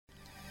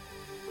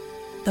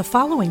The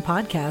following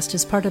podcast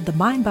is part of the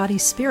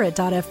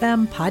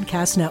MindBodySpirit.fm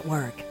podcast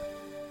network.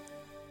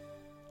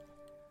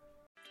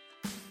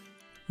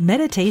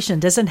 Meditation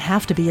doesn't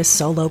have to be a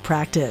solo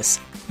practice.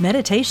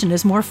 Meditation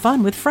is more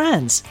fun with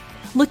friends.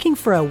 Looking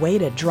for a way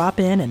to drop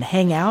in and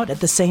hang out at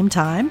the same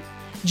time?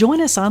 Join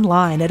us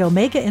online at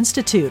Omega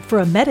Institute for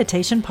a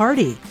meditation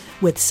party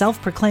with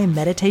self-proclaimed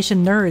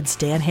meditation nerds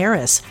Dan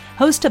Harris,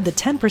 host of the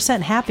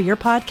 10% Happier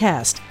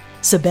podcast,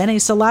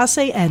 Sabene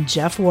Selassie, and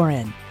Jeff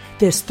Warren.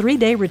 This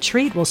 3-day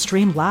retreat will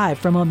stream live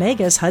from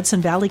Omega's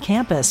Hudson Valley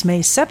campus May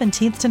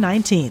 17th to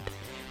 19th.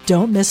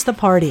 Don't miss the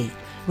party.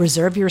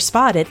 Reserve your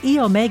spot at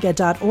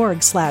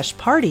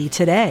eomega.org/party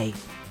today.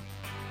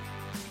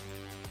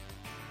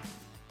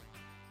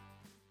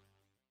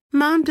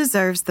 Mom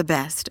deserves the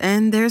best,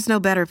 and there's no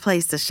better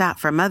place to shop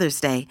for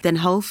Mother's Day than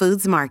Whole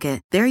Foods Market.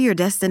 They're your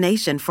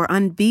destination for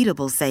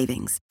unbeatable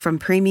savings, from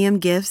premium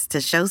gifts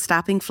to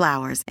show-stopping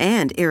flowers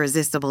and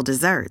irresistible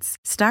desserts.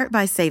 Start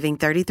by saving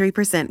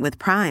 33% with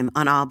Prime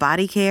on all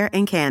body care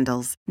and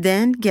candles.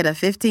 Then get a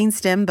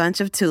 15-stem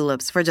bunch of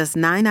tulips for just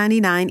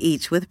 $9.99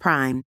 each with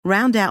Prime.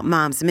 Round out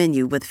Mom's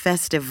menu with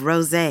festive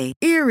rosé,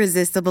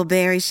 irresistible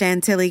berry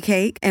chantilly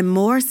cake, and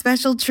more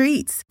special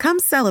treats. Come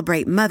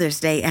celebrate Mother's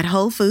Day at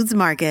Whole Foods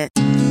Market.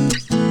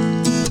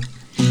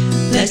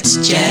 Let's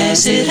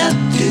jazz it up.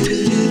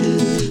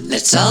 Doo-doo-doo-doo.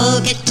 Let's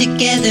all get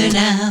together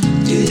now.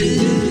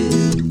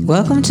 Doo-doo-doo-doo.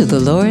 Welcome to the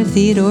Laura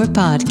Theodore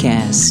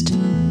Podcast.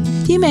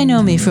 You may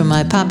know me from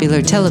my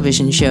popular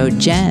television show,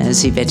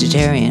 Jazzy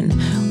Vegetarian,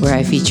 where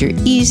I feature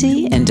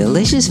easy and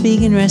delicious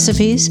vegan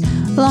recipes,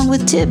 along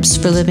with tips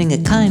for living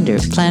a kinder,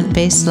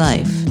 plant-based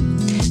life.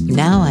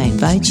 Now I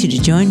invite you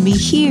to join me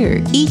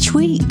here each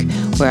week,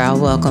 where I'll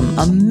welcome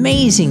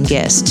amazing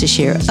guests to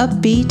share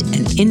upbeat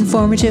and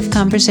informative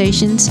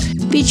conversations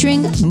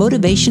featuring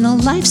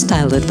motivational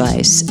lifestyle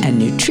advice and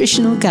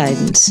nutritional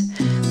guidance,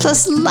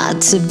 plus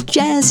lots of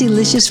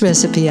jazzy-licious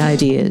recipe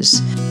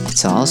ideas.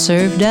 It's all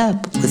served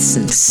up with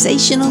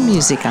sensational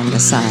music on the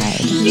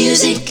side.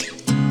 Music!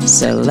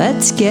 So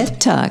let's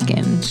get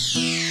talking.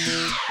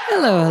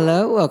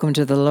 Hello. Welcome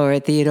to the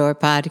Laura Theodore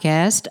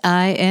Podcast.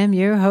 I am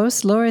your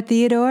host, Laura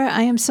Theodore.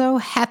 I am so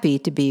happy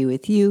to be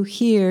with you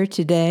here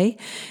today,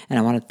 and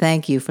I want to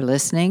thank you for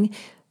listening.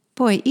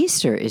 Boy,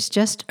 Easter is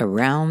just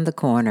around the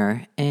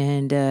corner,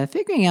 and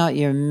figuring out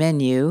your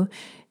menu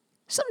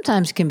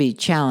sometimes can be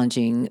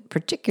challenging,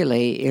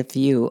 particularly if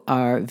you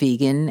are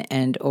vegan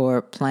and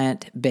or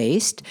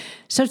plant-based.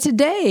 So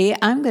today,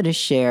 I'm going to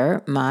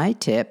share my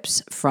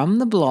tips from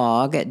the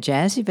blog at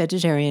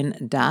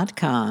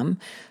jazzyvegetarian.com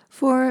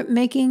for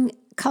making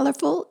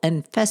colorful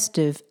and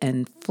festive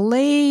and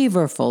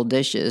flavorful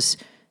dishes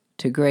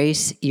to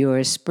grace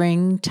your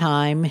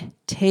springtime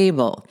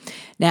table.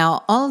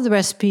 Now, all of the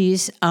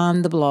recipes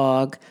on the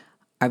blog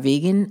are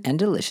vegan and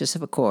delicious,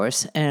 of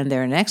course, and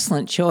they're an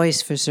excellent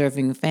choice for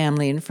serving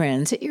family and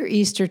friends at your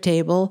Easter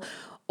table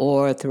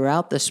or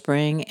throughout the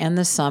spring and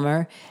the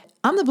summer.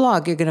 On the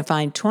blog, you're going to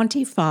find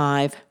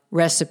 25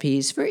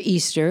 recipes for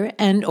Easter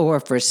and or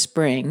for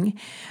spring,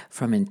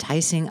 from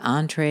enticing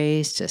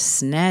entrees to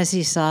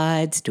snazzy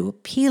sides to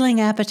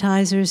appealing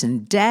appetizers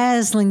and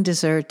dazzling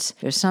desserts.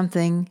 There's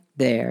something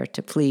there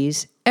to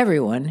please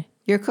everyone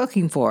you're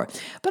cooking for.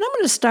 But I'm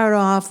going to start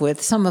off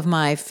with some of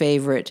my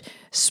favorite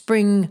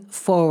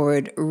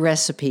spring-forward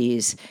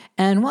recipes.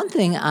 And one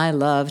thing I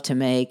love to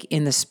make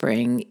in the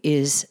spring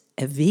is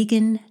a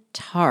vegan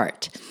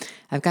tart.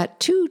 I've got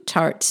 2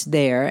 tarts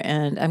there,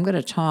 and I'm going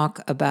to talk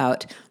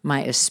about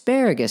my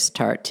asparagus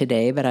tart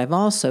today, but I've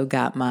also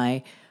got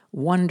my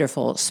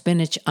wonderful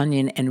spinach,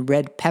 onion, and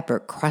red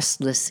pepper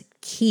crustless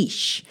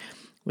quiche,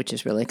 which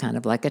is really kind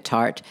of like a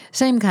tart.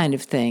 Same kind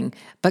of thing,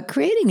 but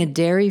creating a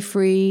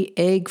dairy-free,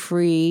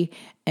 egg-free,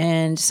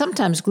 and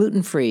sometimes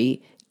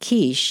gluten-free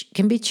quiche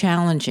can be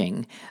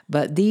challenging,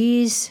 but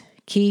these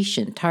quiche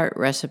and tart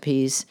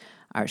recipes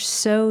are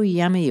so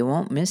yummy you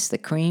won't miss the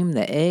cream,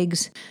 the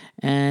eggs,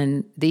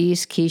 and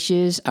these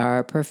quiches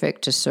are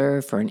perfect to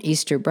serve for an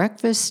Easter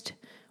breakfast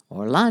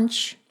or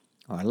lunch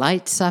or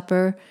light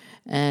supper,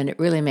 and it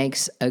really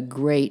makes a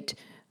great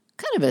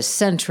kind of a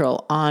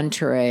central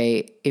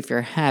entree if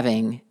you're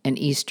having an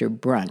Easter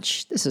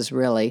brunch. This is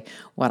really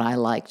what I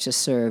like to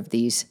serve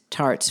these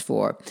tarts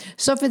for.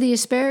 So for the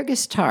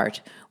asparagus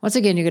tart, once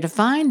again, you're going to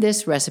find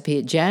this recipe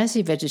at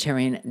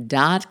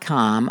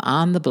jazzyvegetarian.com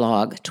on the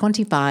blog,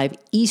 25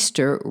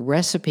 Easter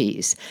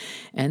recipes.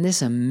 And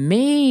this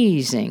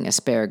amazing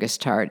asparagus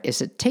tart is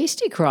a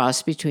tasty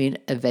cross between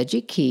a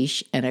veggie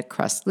quiche and a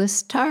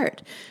crustless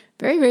tart.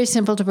 Very, very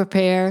simple to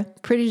prepare,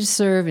 pretty to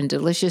serve, and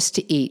delicious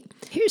to eat.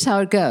 Here's how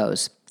it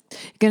goes.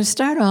 You're going to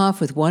start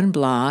off with 1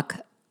 block,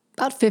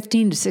 about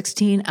 15 to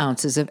 16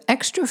 ounces of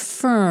extra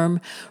firm,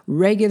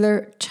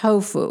 regular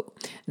tofu.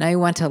 Now you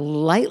want to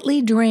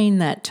lightly drain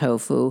that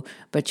tofu,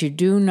 but you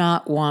do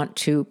not want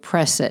to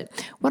press it.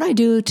 What I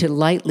do to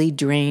lightly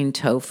drain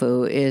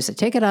tofu is I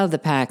take it out of the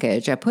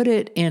package, I put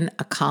it in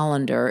a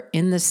colander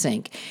in the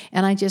sink,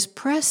 and I just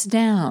press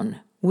down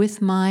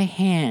with my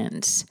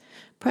hands.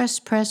 Press,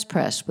 press,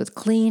 press with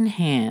clean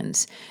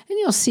hands, and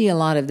you'll see a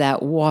lot of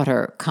that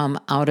water come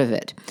out of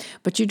it.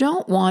 But you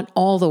don't want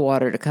all the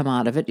water to come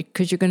out of it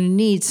because you're going to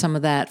need some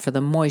of that for the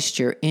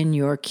moisture in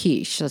your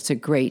quiche. That's a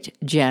great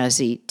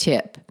jazzy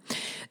tip.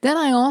 Then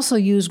I also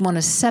use one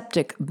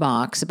aseptic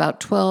box, about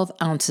 12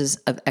 ounces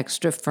of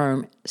extra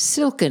firm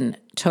silken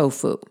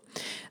tofu.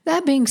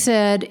 That being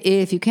said,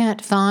 if you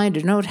can't find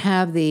or don't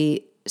have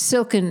the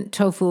silken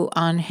tofu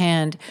on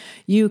hand,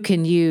 you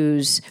can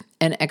use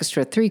an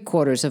extra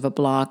 3/4 of a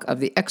block of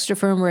the extra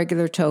firm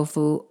regular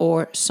tofu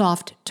or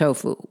soft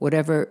tofu,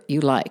 whatever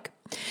you like.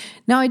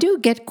 Now, I do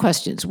get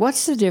questions.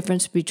 What's the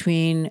difference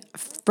between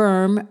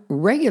firm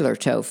regular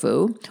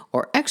tofu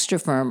or extra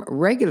firm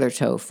regular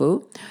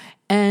tofu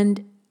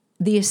and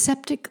the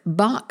aseptic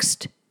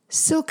boxed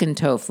silken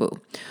tofu?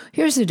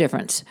 Here's the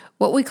difference.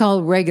 What we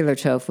call regular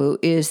tofu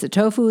is the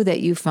tofu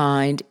that you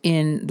find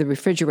in the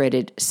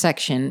refrigerated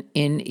section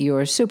in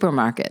your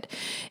supermarket.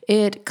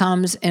 It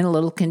comes in a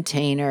little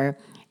container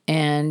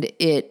and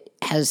it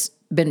has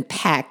been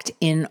packed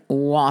in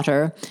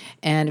water,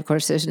 and of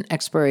course there's an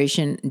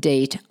expiration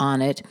date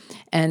on it,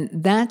 and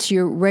that's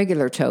your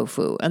regular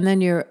tofu. And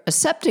then your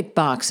aseptic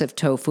box of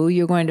tofu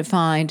you're going to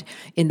find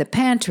in the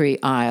pantry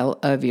aisle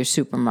of your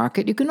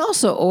supermarket. You can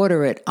also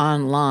order it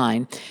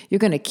online. You're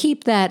going to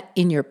keep that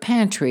in your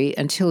pantry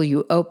until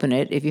you open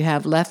it. If you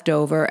have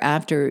leftover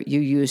after you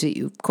use it,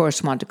 you of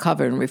course want to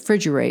cover and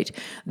refrigerate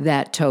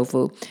that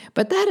tofu.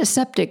 But that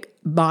aseptic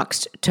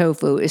boxed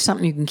tofu is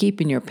something you can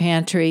keep in your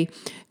pantry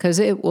because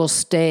it will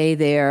stay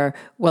there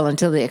well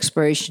until the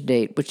expiration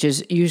date, which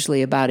is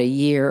usually about a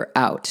year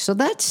out. So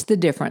that's the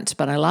difference,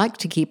 but I like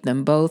to keep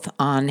them both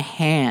on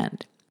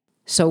hand.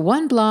 So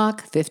one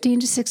block, 15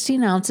 to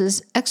 16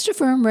 ounces, extra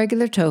firm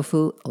regular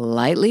tofu,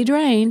 lightly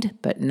drained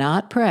but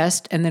not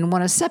pressed, and then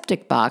one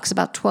aseptic box,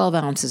 about 12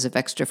 ounces of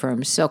extra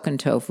firm silken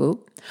tofu,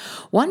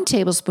 1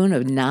 tablespoon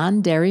of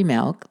non-dairy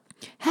milk,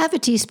 half a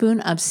teaspoon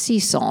of sea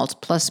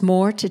salt plus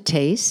more to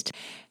taste,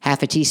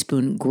 half a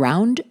teaspoon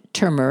ground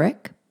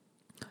turmeric,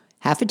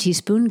 half a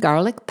teaspoon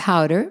garlic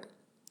powder,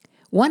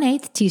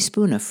 1/8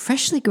 teaspoon of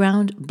freshly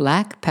ground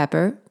black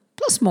pepper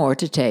plus more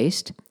to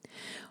taste,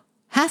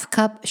 half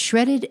cup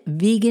shredded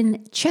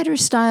vegan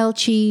cheddar-style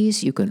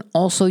cheese. You can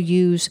also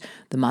use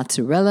the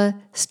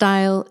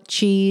mozzarella-style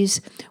cheese.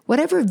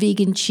 Whatever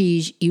vegan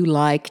cheese you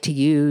like to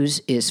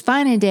use is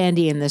fine and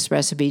dandy in this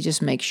recipe.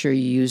 Just make sure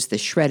you use the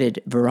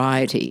shredded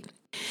variety.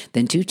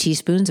 Then 2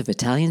 teaspoons of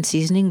Italian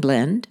seasoning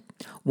blend,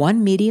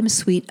 1 medium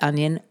sweet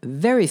onion,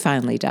 very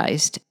finely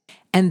diced,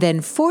 and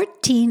then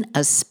 14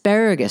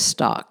 asparagus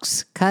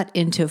stalks cut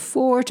into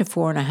 4 to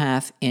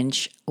 4.5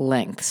 inch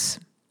lengths.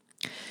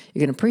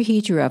 You're going to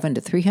preheat your oven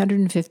to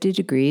 350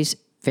 degrees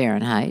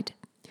Fahrenheit.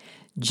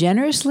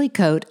 Generously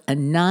coat a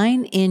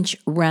 9-inch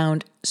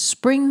round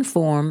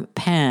springform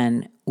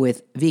pan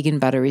with vegan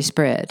buttery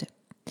spread.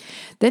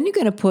 Then you're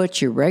going to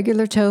put your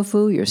regular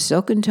tofu, your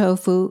silken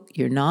tofu,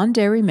 your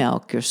non-dairy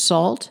milk, your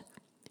salt,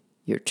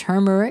 your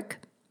turmeric,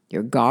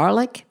 your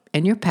garlic,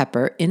 and your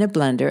pepper in a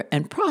blender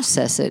and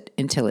process it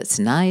until it's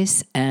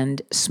nice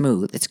and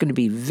smooth. It's going to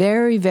be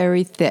very,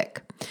 very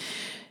thick.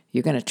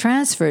 You're going to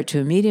transfer it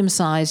to a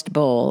medium-sized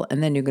bowl,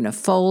 and then you're going to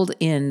fold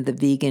in the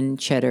vegan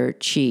cheddar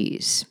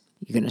cheese.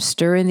 You're going to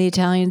stir in the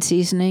Italian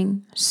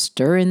seasoning,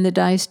 stir in the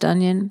diced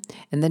onion,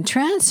 and then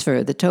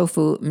transfer the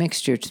tofu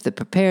mixture to the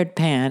prepared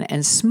pan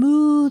and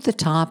smooth the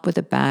top with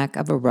the back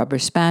of a rubber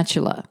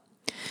spatula.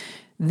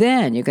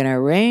 Then you're going to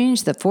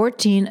arrange the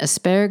 14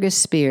 asparagus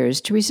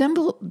spears to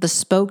resemble the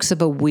spokes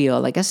of a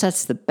wheel. I guess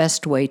that's the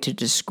best way to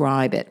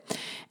describe it.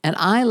 And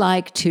I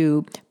like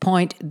to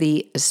point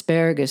the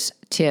asparagus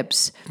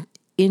tips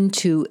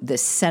into the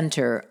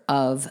center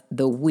of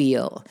the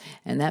wheel,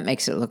 and that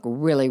makes it look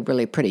really,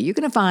 really pretty. You're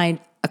going to find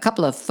a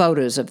couple of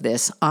photos of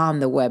this on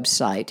the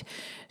website.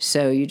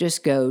 So you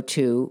just go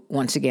to,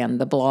 once again,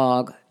 the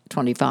blog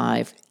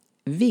 25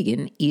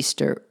 Vegan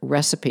Easter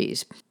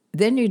Recipes.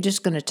 Then you're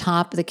just going to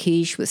top the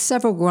quiche with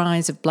several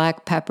grinds of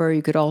black pepper.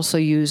 You could also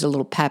use a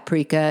little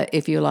paprika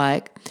if you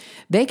like.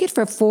 Bake it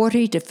for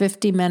 40 to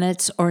 50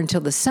 minutes or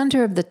until the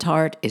center of the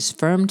tart is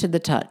firm to the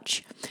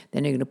touch.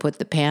 Then you're going to put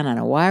the pan on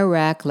a wire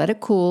rack, let it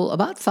cool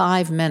about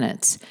 5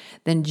 minutes.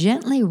 Then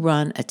gently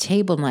run a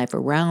table knife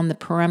around the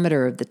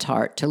perimeter of the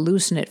tart to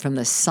loosen it from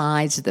the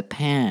sides of the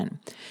pan.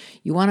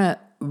 You want to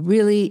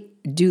really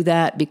do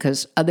that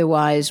because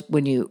otherwise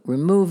when you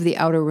remove the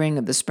outer ring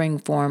of the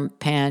springform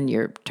pan,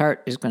 your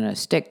tart is going to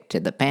stick to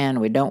the pan.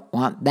 We don't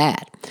want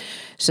that.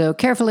 So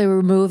carefully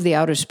remove the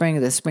outer spring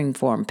of the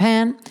springform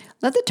pan.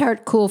 Let the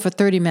tart cool for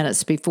 30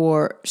 minutes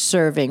before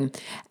serving.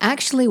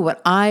 Actually,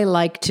 what I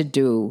like to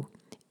do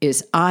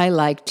is I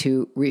like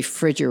to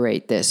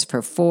refrigerate this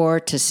for 4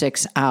 to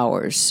 6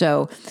 hours.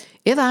 So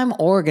if I'm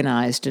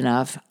organized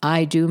enough,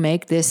 I do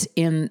make this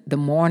in the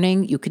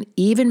morning. You can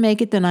even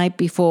make it the night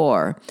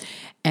before,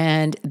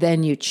 and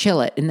then you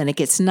chill it, and then it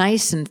gets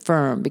nice and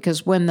firm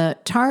because when the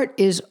tart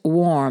is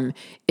warm,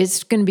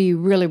 it's going to be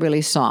really,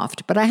 really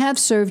soft. But I have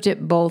served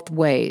it both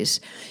ways.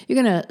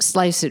 You're going to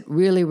slice it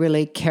really,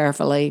 really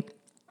carefully,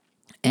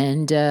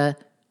 and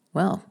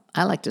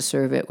I like to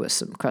serve it with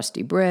some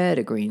crusty bread,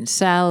 a green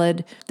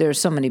salad. There are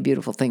so many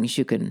beautiful things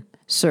you can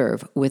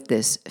serve with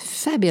this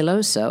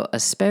fabuloso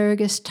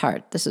asparagus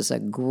tart. This is a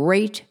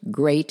great,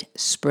 great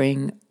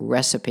spring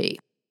recipe.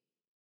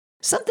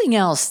 Something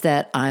else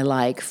that I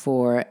like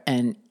for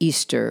an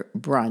Easter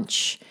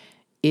brunch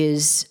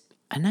is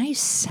a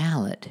nice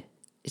salad.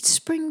 It's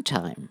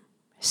springtime.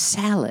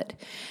 Salad.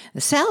 The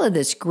salad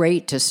that's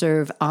great to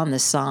serve on the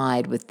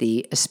side with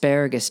the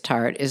asparagus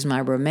tart is my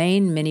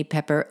romaine mini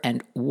pepper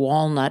and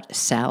walnut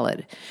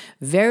salad.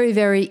 Very,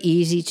 very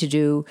easy to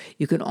do.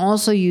 You can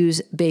also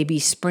use baby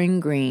spring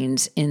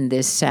greens in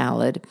this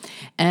salad.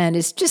 And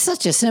it's just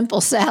such a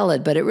simple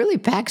salad, but it really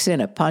packs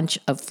in a punch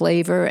of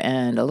flavor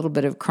and a little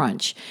bit of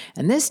crunch.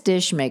 And this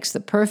dish makes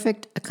the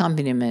perfect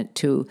accompaniment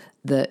to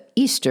the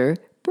Easter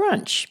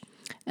brunch.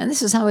 And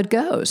this is how it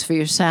goes. For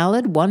your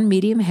salad, 1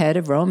 medium head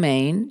of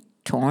romaine,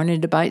 torn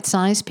into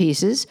bite-sized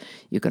pieces.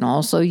 You can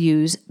also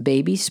use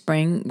baby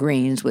spring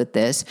greens with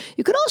this.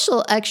 You could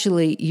also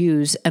actually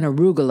use an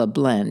arugula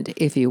blend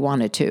if you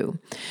wanted to.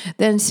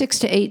 Then 6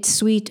 to 8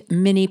 sweet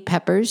mini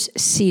peppers,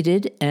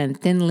 seeded and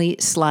thinly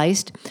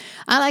sliced.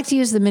 I like to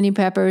use the mini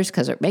peppers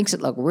because it makes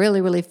it look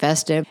really, really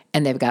festive,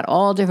 and they've got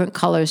all different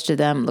colors to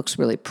them. Looks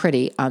really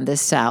pretty on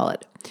this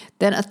salad.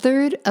 Then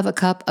 1/3 of a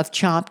cup of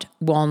chopped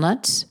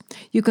walnuts.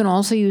 You can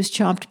also use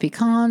chopped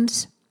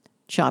pecans,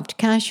 chopped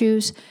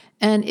cashews,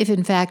 and if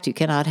in fact you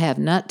cannot have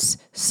nuts,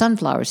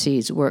 sunflower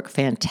seeds work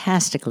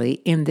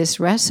fantastically in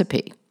this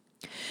recipe.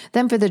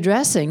 Then for the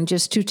dressing,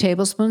 just 2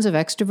 tablespoons of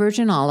extra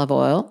virgin olive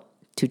oil,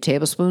 2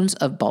 tablespoons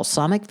of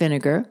balsamic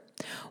vinegar,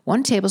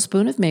 1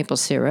 tablespoon of maple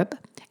syrup,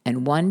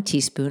 and 1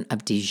 teaspoon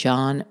of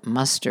Dijon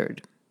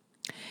mustard.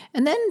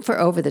 And then for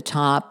over the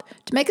top,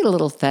 to make it a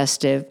little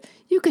festive,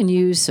 you can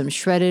use some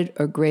shredded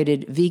or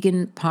grated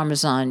vegan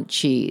Parmesan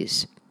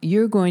cheese.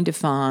 You're going to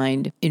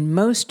find in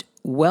most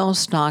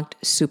well-stocked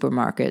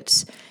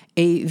supermarkets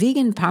a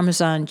vegan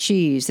Parmesan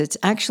cheese that's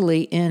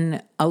actually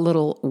in a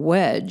little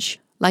wedge,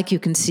 like you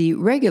can see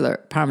regular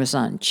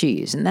Parmesan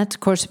cheese. And that's,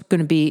 of course, going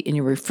to be in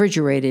your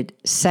refrigerated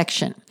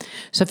section.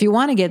 So if you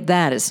want to get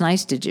that, it's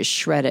nice to just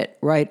shred it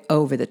right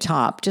over the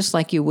top, just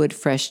like you would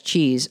fresh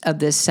cheese of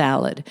this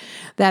salad.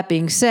 That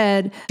being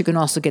said, you can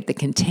also get the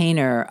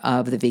container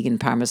of the vegan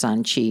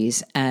Parmesan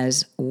cheese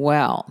as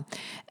well.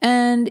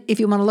 And if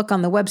you want to look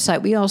on the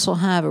website, we also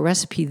have a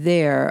recipe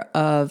there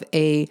of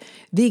a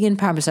vegan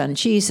Parmesan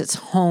cheese that's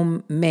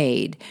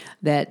homemade,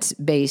 that's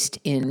based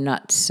in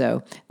nuts.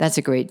 So that's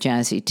a great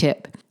jazzy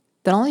tip.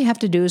 Then all you have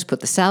to do is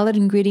put the salad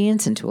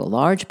ingredients into a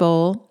large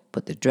bowl,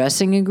 put the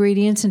dressing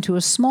ingredients into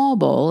a small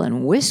bowl,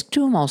 and whisk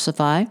to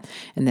emulsify,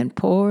 and then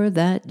pour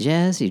that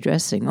jazzy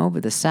dressing over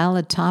the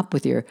salad top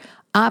with your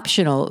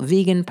optional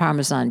vegan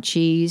Parmesan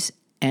cheese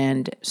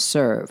and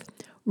serve.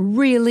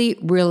 Really,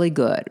 really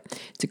good.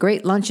 It's a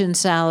great luncheon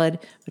salad,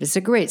 but it's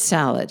a great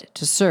salad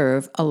to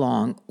serve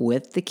along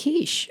with the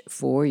quiche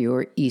for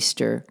your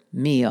Easter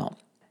meal.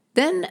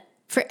 Then,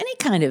 for any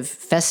kind of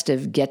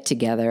festive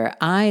get-together,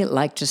 I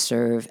like to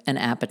serve an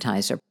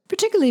appetizer,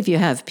 particularly if you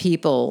have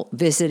people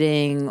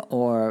visiting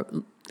or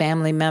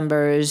family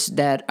members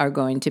that are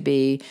going to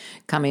be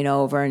coming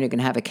over and you're going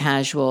to have a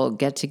casual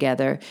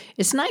get-together.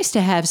 It's nice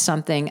to have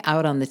something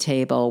out on the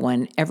table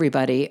when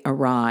everybody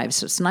arrives.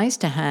 So it's nice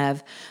to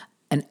have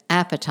an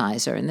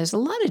appetizer. And there's a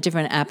lot of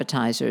different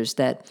appetizers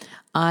that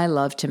I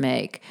love to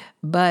make.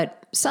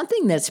 But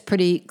something that's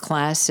pretty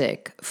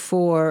classic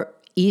for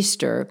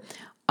Easter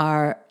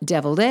are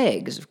deviled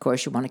eggs. Of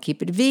course, you want to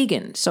keep it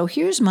vegan. So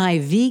here's my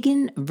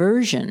vegan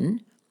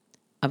version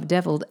of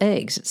deviled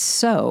eggs. It's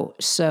so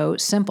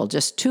simple.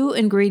 Just 2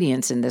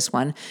 ingredients in this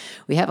one.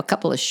 We have a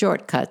couple of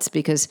shortcuts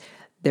because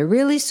they're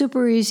really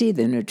super easy,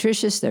 they're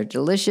nutritious, they're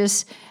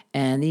delicious,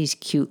 and these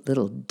cute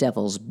little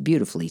devils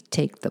beautifully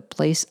take the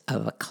place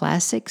of a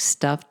classic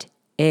stuffed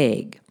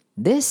egg.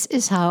 This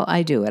is how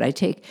I do it. I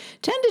take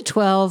 10 to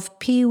 12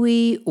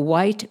 Pee-wee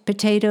white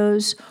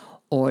potatoes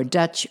or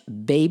Dutch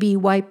baby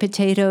white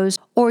potatoes,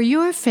 or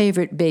your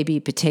favorite baby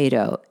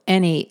potato.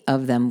 Any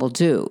of them will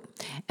do.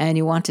 And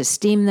you want to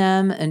steam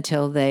them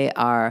until they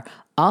are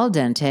al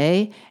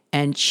dente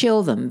and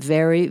chill them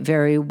very,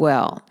 very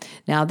well.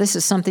 Now, this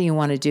is something you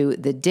want to do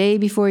the day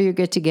before you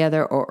get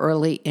together or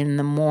early in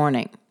the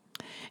morning.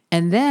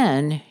 And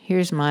then,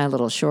 here's my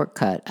little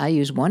shortcut. I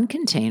use 1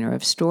 container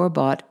of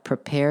store-bought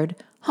prepared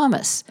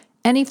hummus.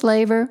 Any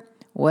flavor,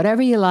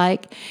 whatever you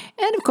like.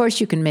 And of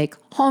course, you can make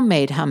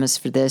homemade hummus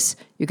for this.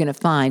 You're going to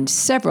find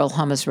several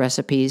hummus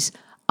recipes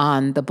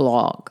on the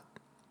blog.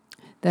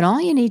 Then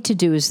all you need to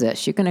do is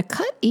this. You're going to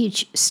cut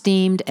each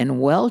steamed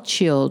and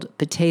well-chilled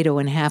potato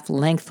in half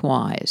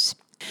lengthwise.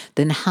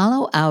 Then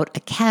hollow out a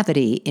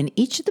cavity in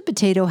each of the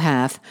potato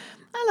half.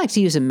 I like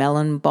to use a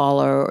melon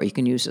baller, or you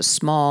can use a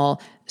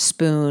small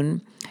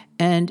spoon.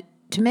 And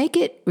to make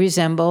it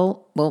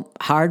resemble,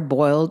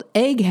 hard-boiled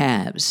egg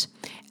halves.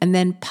 And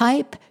then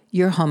pipe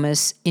your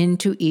hummus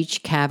into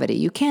each cavity.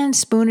 You can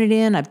spoon it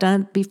in. I've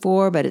done it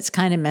before, but it's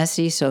kind of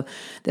messy. So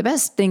the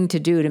best thing to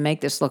do to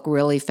make this look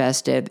really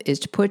festive is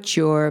to put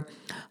your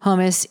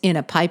hummus in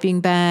a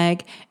piping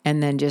bag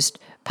and then just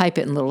pipe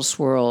it in little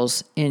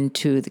swirls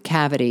into the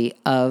cavity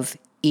of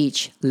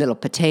each little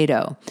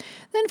potato.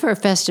 Then for a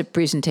festive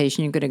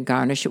presentation, you're going to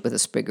garnish it with a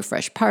sprig of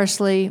fresh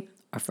parsley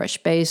or fresh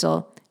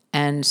basil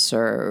and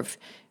serve.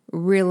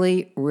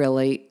 Really,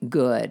 really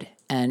good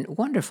and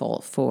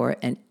wonderful for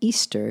an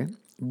Easter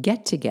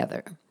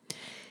get-together.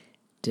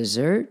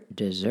 Dessert,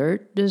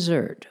 dessert,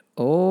 dessert.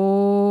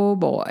 Oh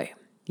boy,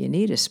 you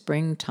need a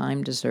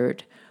springtime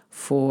dessert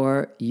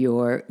for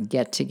your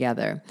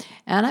get-together.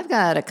 And I've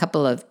got a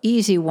couple of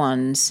easy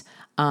ones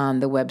on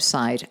the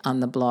website, on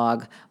the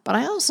blog, but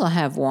I also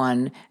have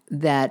one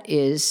that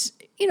is,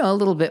 a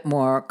little bit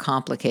more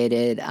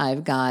complicated.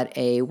 I've got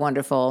a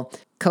wonderful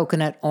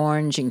coconut,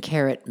 orange, and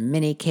carrot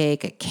mini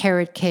cake. A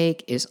carrot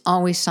cake is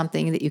always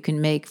something that you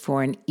can make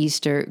for an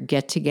Easter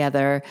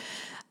get-together.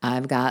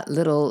 I've got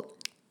little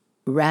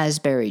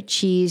raspberry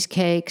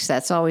cheesecakes.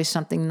 That's always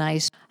something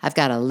nice. I've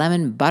got a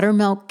lemon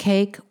buttermilk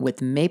cake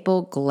with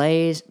maple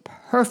glaze.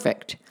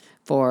 Perfect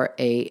for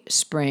a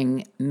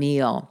spring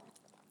meal.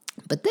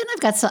 But then I've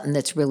got something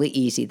that's really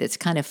easy, that's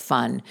kind of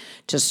fun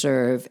to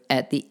serve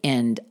at the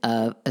end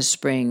of a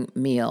spring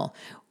meal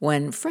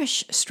when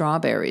fresh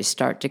strawberries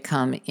start to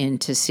come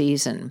into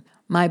season.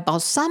 My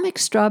balsamic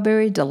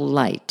strawberry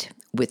delight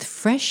with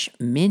fresh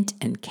mint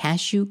and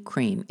cashew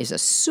cream is a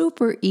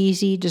super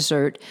easy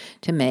dessert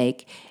to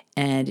make,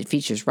 and it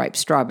features ripe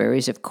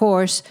strawberries, of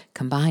course,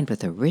 combined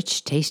with a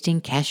rich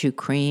tasting cashew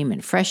cream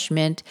and fresh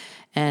mint,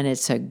 and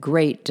it's a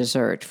great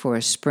dessert for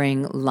a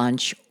spring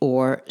lunch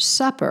or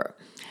supper.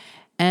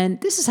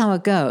 And this is how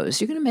it goes.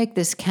 You're going to make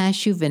this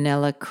cashew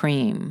vanilla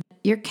cream.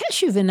 Your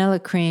cashew vanilla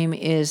cream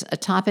is a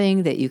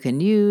topping that you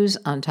can use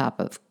on top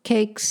of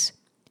cakes,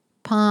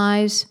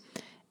 pies,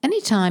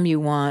 anytime you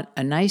want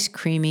a nice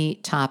creamy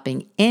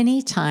topping,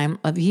 any time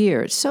of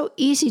year. It's so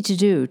easy to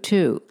do,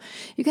 too.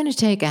 You're going to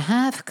take a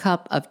half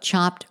cup of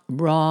chopped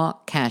raw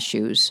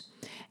cashews,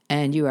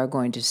 and you are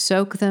going to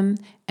soak them,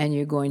 and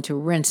you're going to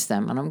rinse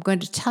them. And I'm going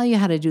to tell you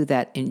how to do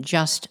that in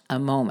just a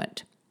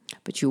moment.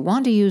 But you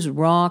want to use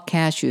raw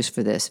cashews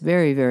for this.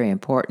 Very, very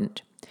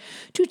important.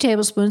 2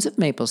 tablespoons of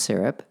maple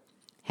syrup,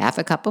 half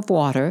a cup of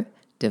water,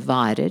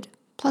 divided,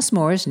 plus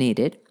more as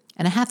needed,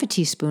 and a half a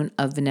teaspoon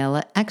of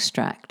vanilla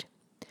extract.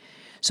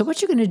 So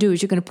what you're going to do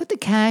is you're going to put the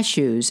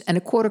cashews and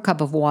a quarter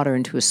cup of water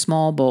into a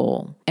small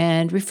bowl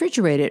and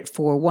refrigerate it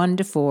for 1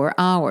 to 4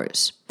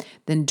 hours.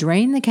 Then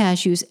drain the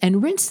cashews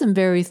and rinse them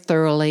very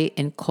thoroughly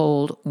in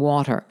cold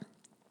water.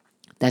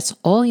 That's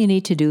all you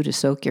need to do to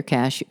soak your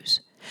cashews.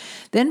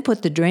 Then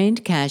put the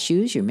drained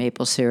cashews, your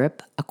maple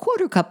syrup, a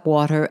quarter cup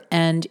water,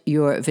 and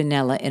your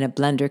vanilla in a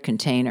blender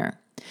container.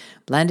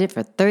 Blend it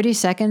for 30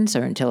 seconds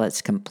or until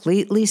it's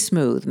completely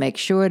smooth. Make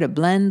sure to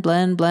blend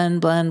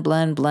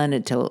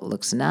until it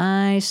looks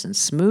nice and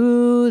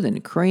smooth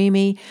and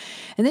creamy.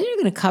 And then you're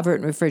going to cover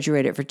it and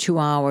refrigerate it for 2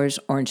 hours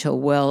or until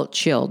well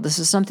chilled. This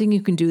is something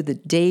you can do the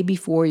day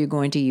before you're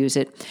going to use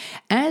it.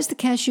 As the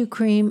cashew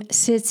cream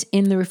sits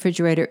in the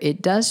refrigerator,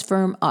 it does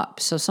firm up.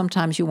 So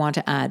sometimes you want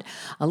to add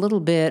a little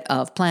bit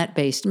of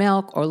plant-based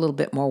milk or a little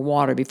bit more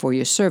water before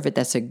you serve it.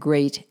 That's a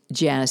great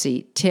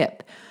jazzy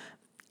tip.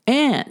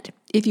 And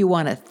if you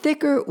want a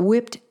thicker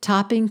whipped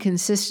topping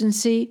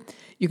consistency,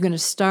 you're going to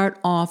start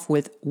off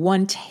with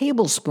 1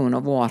 tablespoon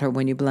of water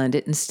when you blend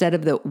it instead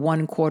of the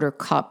 1/4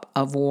 cup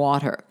of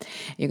water.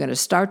 You're going to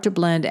start to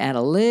blend, add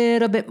a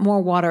little bit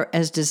more water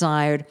as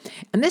desired.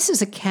 And this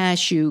is a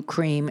cashew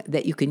cream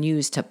that you can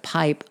use to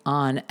pipe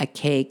on a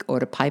cake or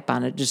to pipe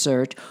on a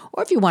dessert.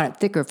 Or if you want it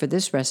thicker for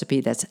this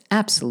recipe, that's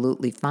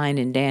absolutely fine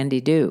and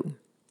dandy do.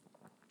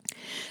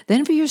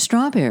 Then for your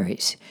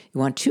strawberries, you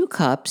want 2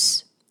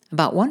 cups,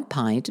 about 1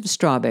 pint of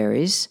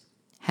strawberries,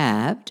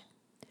 halved,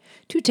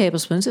 2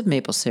 tablespoons of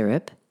maple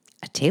syrup,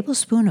 a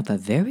tablespoon of a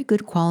very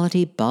good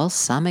quality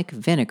balsamic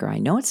vinegar. I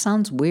know it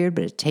sounds weird,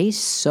 but it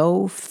tastes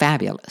so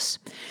fabulous.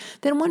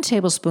 Then 1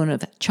 tablespoon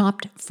of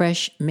chopped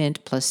fresh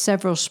mint plus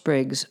several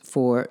sprigs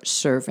for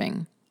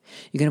serving.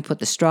 You're going to put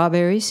the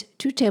strawberries,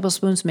 2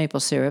 tablespoons maple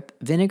syrup,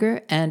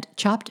 vinegar, and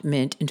chopped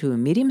mint into a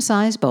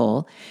medium-sized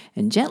bowl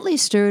and gently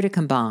stir to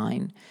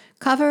combine.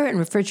 Cover and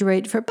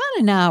refrigerate for about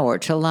an hour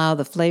to allow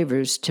the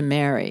flavors to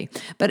marry.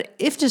 But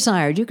if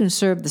desired, you can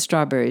serve the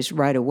strawberries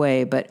right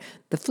away, but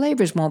the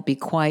flavors won't be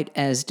quite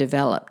as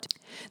developed.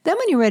 Then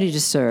when you're ready to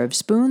serve,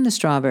 spoon the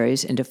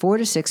strawberries into 4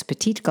 to 6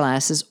 petite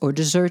glasses or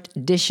dessert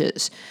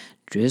dishes.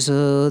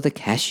 Drizzle the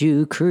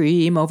cashew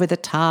cream over the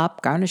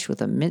top, garnish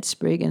with a mint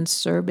sprig, and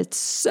serve. It's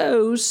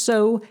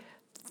so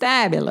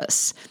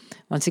fabulous.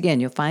 Once again,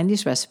 you'll find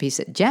these recipes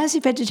at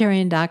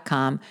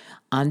jazzyvegetarian.com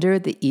under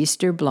the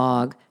Easter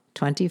blog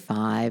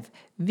 25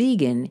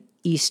 Vegan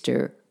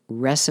Easter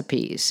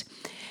Recipes.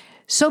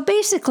 So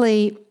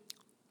basically,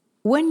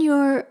 when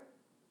you're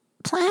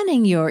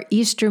planning your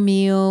Easter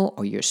meal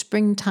or your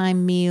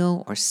springtime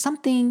meal or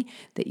something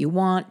that you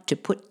want to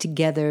put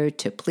together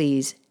to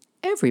please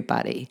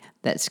everybody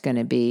that's going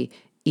to be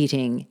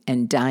eating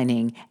and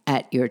dining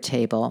at your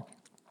table,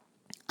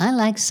 I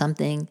like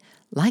something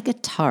like a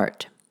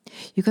tart.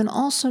 You can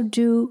also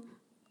do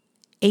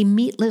A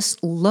meatless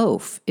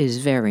loaf is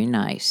very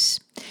nice.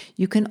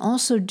 You can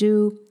also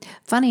do,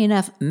 funny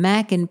enough,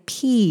 mac and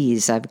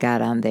peas I've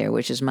got on there,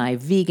 which is my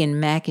vegan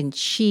mac and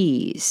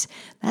cheese.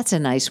 That's a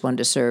nice one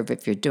to serve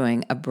if you're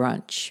doing a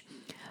brunch.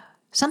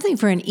 Something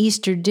for an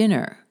Easter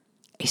dinner.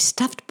 A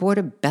stuffed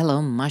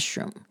portobello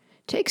mushroom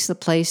takes the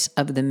place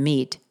of the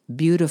meat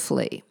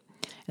beautifully.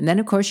 And then,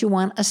 of course, you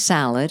want a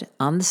salad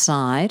on the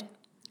side.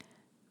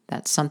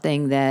 That's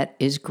something that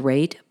is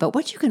great. But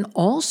what you can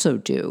also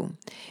do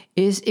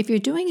is if you're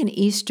doing an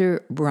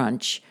Easter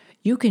brunch,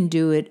 you can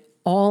do it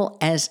all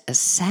as a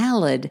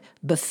salad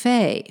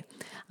buffet.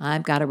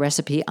 I've got a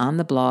recipe on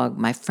the blog,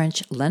 my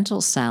French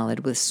lentil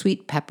salad with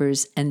sweet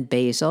peppers and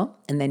basil,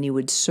 and then you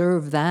would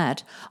serve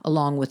that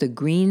along with a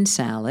green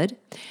salad,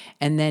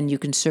 and then you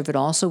can serve it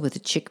also with a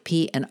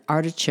chickpea and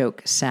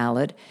artichoke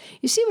salad.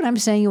 You see what I'm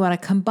saying? You want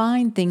to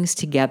combine things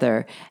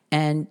together,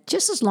 and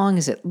just as long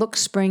as it looks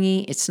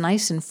springy, it's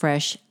nice and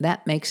fresh,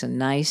 that makes a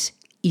nice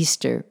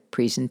Easter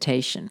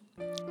presentation.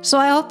 So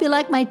I hope you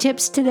like my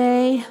tips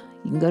today.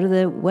 You can go to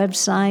the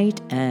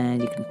website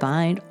and you can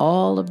find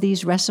all of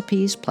these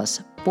recipes plus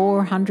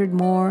 400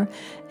 more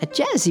at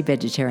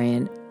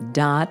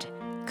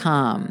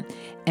jazzyvegetarian.com.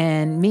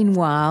 And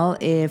meanwhile,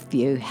 if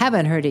you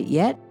haven't heard it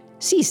yet,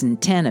 Season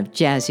 10 of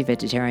Jazzy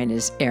Vegetarian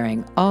is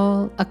airing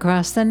all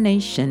across the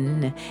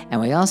nation.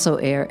 And we also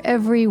air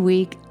every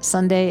week,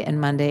 Sunday and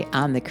Monday,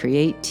 on the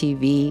Create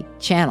TV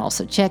channel.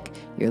 So check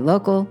your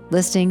local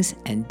listings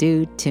and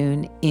do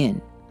tune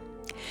in.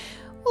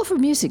 Well, for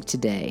music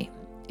today,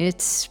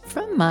 it's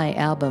from my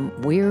album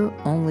We're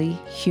Only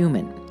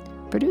Human,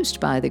 produced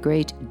by the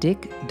great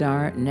Dick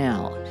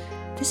Darnell.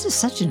 This is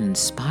such an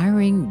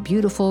inspiring,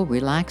 beautiful,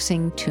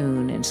 relaxing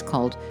tune, and it's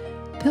called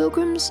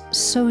Pilgrim's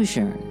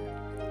Sojourn.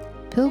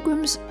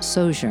 Pilgrim's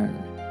Sojourn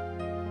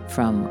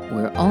from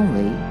We're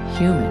Only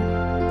Human.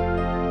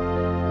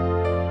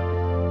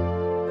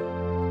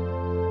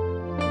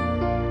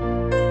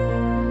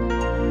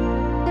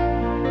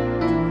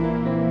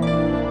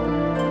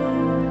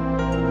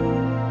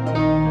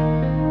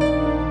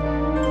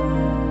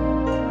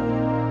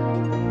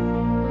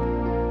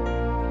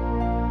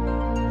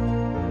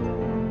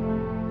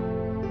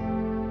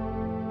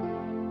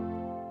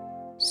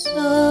 So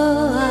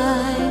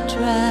I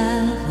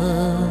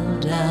travel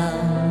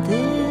down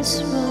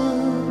this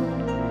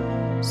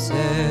road,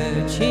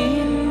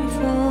 searching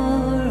for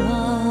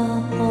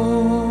a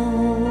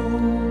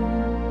home.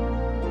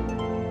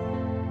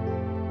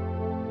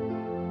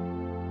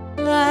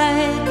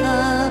 Like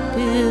a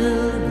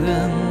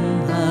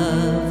pilgrim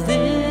of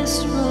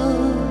this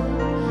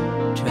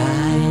road,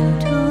 trying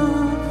to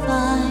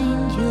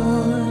find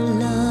your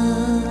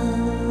love.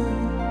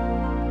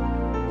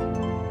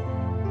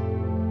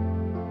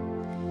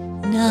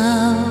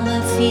 Now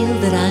I feel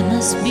that I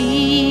must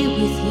be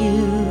with you,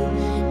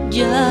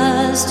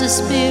 just a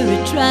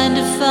spirit trying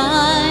to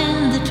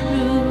find the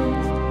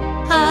truth.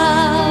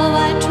 How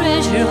I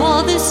treasure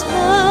all this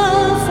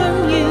love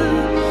from you,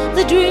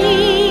 the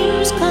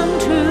dreams come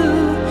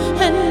true,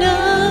 and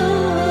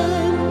now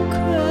I'm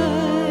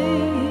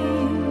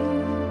crying.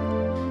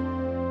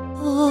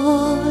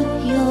 Oh,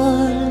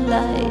 your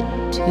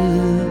light to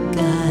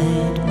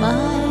guide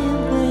my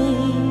way,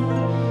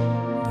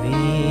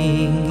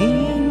 bringing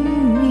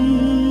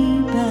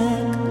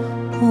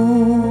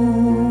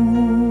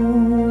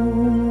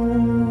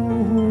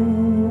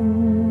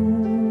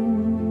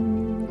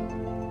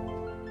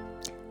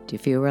Do you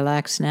feel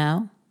relaxed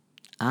now?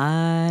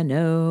 I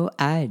know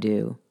I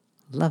do.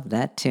 Love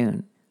that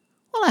tune.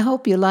 Well, I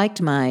hope you liked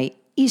my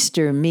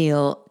Easter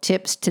meal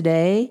tips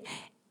today,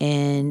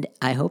 and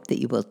I hope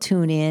that you will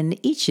tune in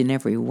each and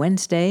every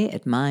Wednesday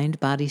at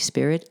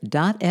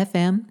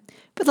mindbodyspirit.fm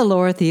for the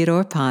Laura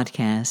Theodore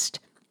podcast.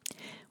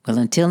 Well,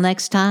 until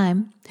next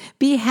time,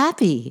 be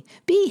happy,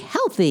 be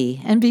healthy,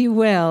 and be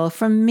well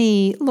from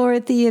me, Laura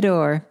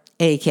Theodore,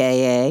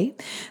 a.k.a.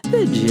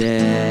 the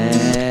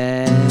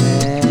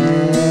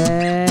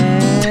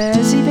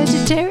Jazzy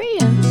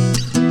Vegetarian.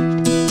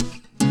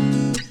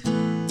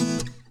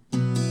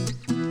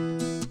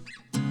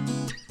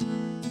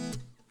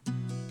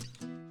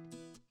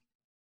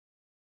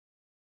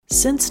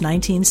 Since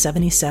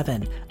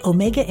 1977,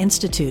 Omega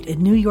Institute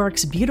in New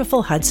York's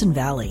beautiful Hudson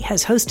Valley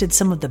has hosted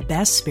some of the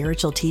best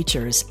spiritual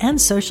teachers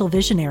and social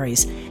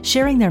visionaries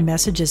sharing their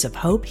messages of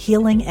hope,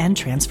 healing, and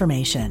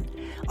transformation.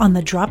 On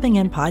the Dropping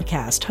In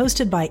podcast,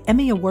 hosted by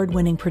Emmy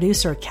Award-winning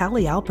producer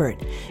Callie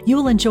Alpert, you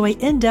will enjoy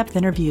in-depth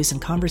interviews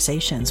and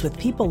conversations with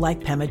people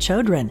like Pema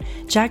Chodron,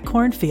 Jack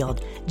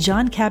Kornfield,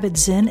 John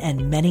Kabat-Zinn,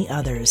 and many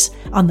others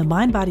on the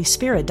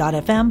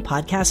mindbodyspirit.fm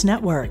podcast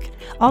network.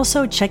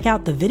 Also, check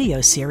out the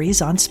video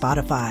series on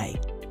Spotify.